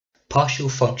Partial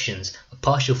functions. A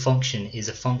partial function is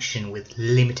a function with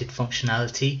limited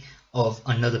functionality of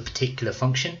another particular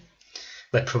function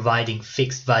by providing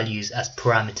fixed values as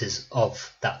parameters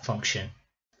of that function.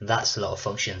 That's a lot of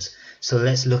functions. So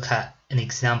let's look at an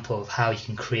example of how you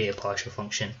can create a partial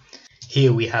function.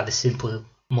 Here we have a simple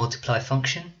multiply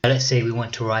function. Let's say we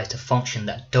want to write a function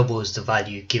that doubles the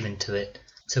value given to it.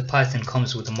 So Python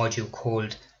comes with a module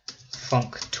called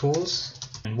functools,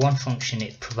 and one function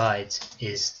it provides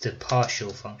is the partial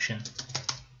function.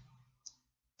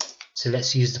 So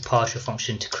let's use the partial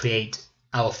function to create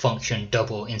our function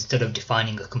double instead of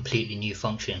defining a completely new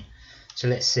function. So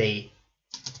let's say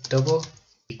double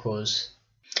equals,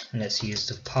 and let's use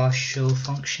the partial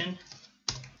function.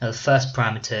 Now the first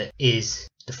parameter is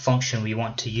the function we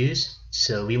want to use.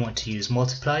 So we want to use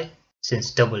multiply,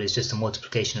 since double is just a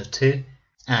multiplication of 2,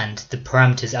 and the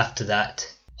parameters after that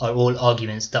are all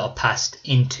arguments that are passed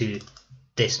into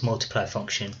this multiply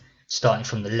function starting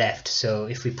from the left. So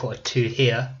if we put a 2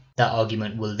 here, that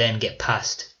argument will then get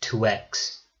passed to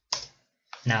x.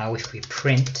 Now if we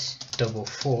print double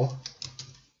 4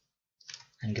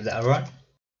 and give that a run,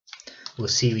 we'll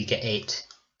see we get 8.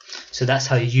 So that's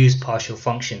how you use partial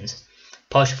functions.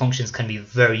 Partial functions can be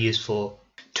very useful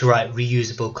to write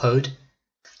reusable code.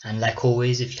 And like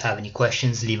always, if you have any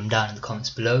questions, leave them down in the comments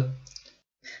below.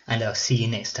 And I'll see you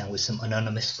next time with some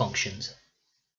anonymous functions.